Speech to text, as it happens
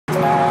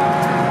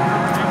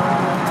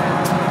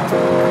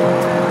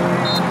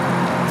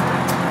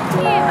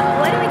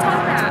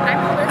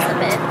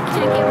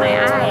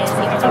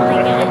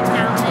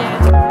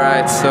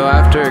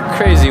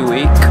crazy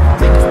week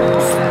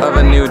of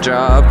a new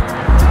job,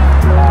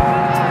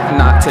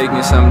 not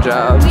taking some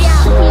jobs. We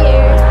out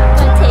here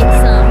to take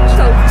some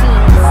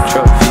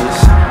trophies.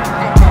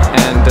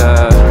 And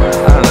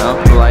I don't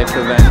know, life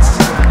events.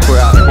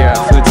 We're out here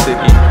at Food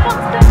City.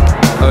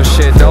 Oh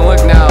shit, don't look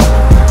now,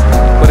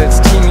 but it's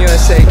Team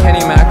USA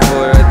Kenny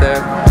McAvoy right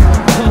there.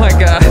 Oh my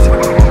god,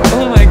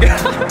 oh my god.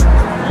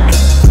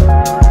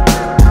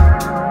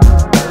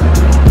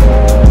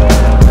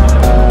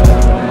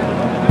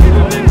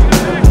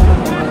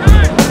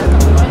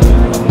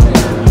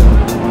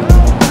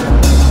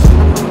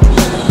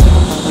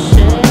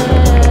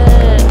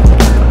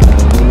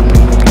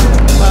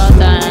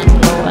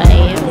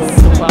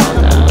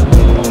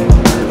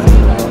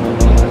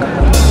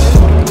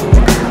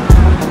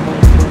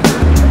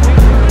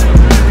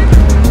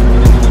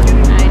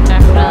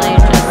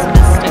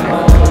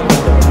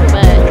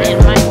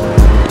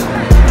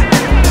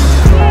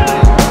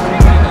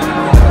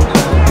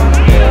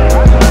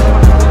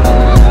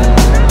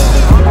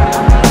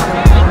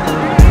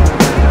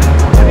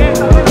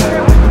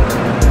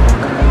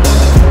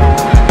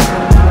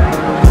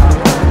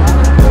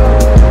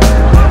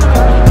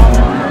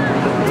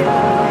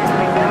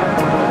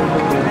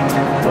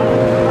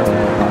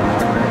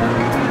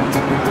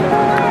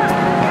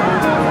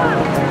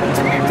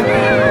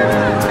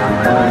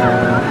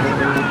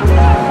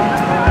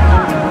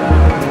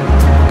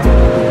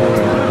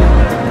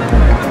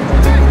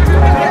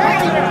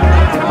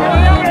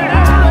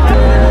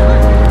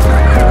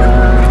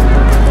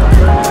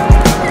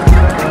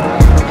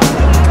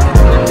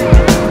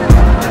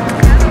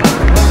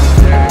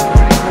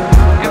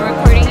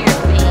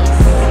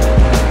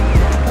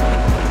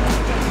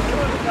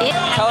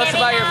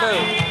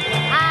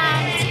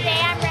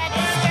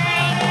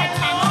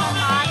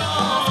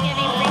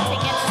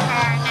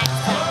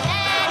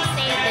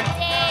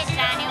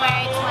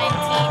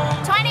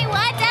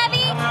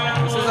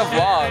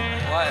 Vlog.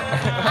 What?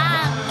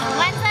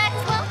 When's the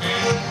expo?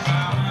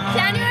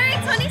 January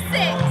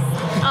 26th.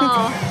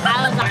 Oh, I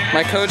was on.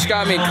 My coach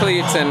got me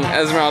cleats and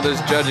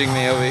Esmeralda's judging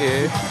me over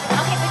here. Okay,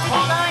 but did you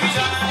go and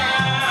choose them?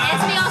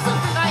 Esme also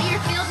forgot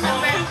your field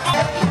number.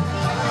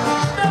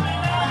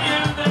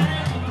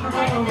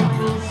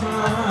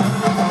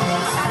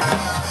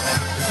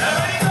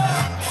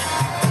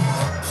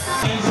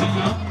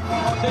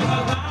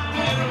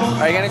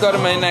 Are you gonna go to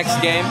my next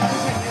game?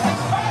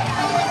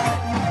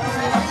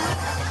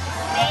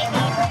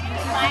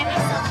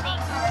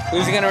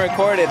 Who's gonna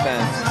record it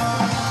then?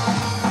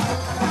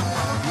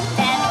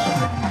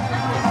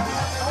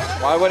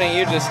 Why wouldn't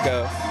you just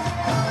go?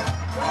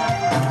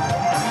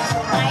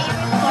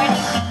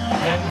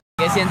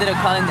 I guess he ended up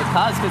calling the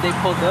cops because they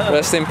pulled up.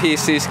 Rest in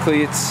peace, these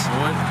cleats.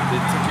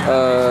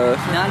 No,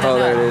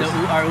 there it is.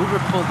 Our Uber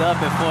pulled up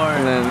before.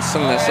 And then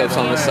some mess-ups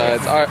on the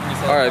sides.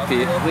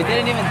 R.I.P. We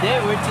didn't even dare.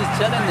 We were just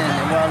chilling then,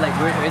 and we're all like,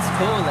 it's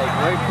cool, like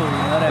we're cool. You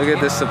know what I mean? Look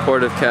at this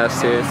supportive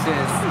cast here.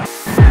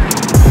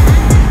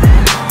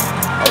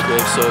 Okay,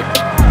 so.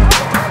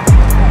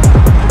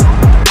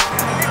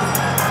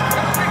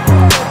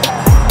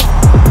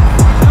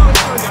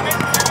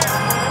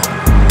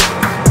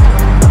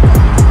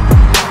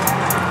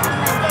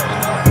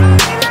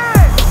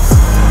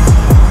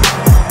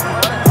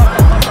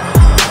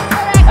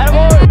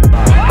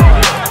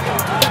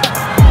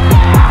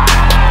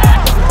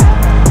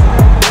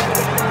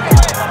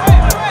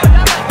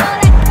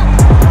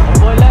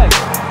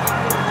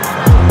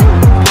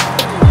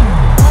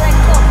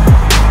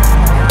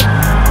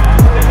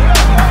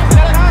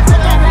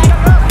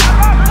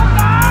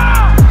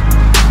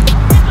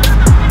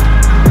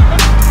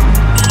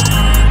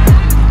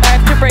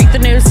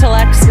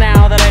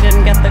 Now that I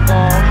didn't get the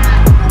goal.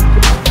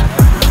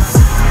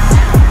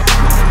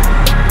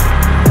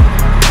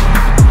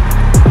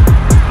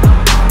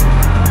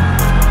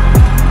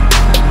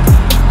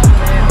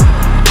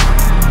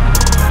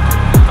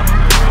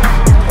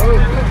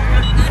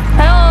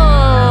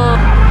 Oh!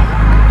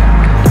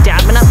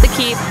 Dabbing up the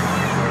keep.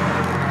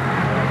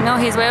 No,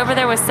 he's way over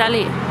there with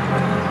Sally.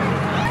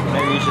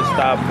 Maybe you should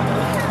stop.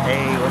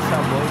 Hey, what's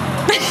up, boy?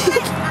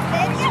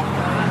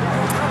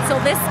 So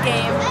this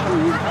game,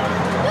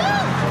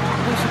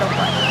 we should have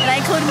won. And I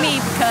include me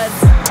because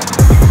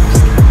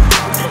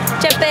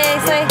Chepe,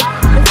 soy.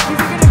 These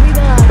are gonna be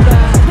the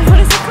what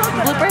is it called?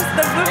 Bloopers?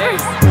 The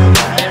bloopers.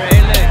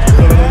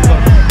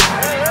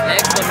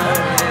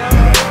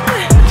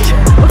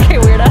 Okay,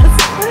 weird ass.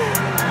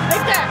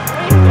 Victor,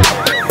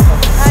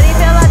 how do you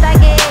feel about that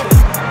game?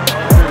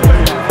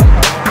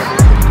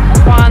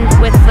 Juan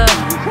with the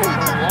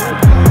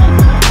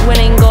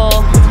winning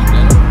goal.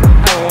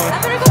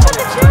 I'm gonna go put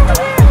the chair over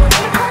there.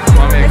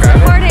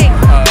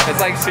 It's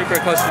like super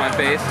close to my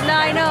face. No,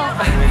 I know.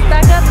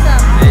 Back up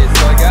some. Hey,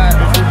 so I got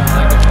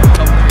like a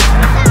couple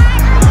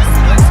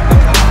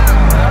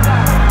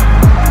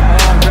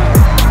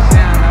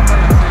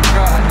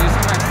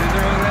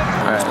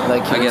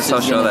Alright, I guess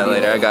I'll show that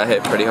later. I got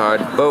hit pretty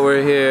hard. But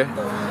we're here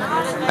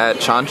at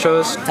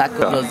Chancho's.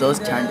 Taco Los Dos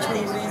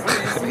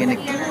Chanchos. We're gonna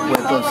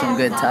whip up some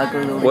good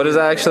tacos over What does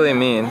that actually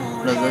mean?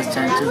 Those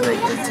chances, like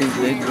the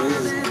 2 big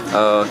rolls.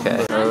 Oh,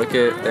 okay. Look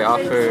at, they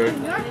offer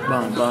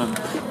Bum, bum.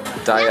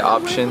 diet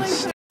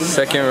options.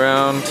 Second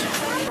round.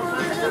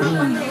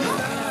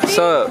 What's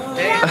up?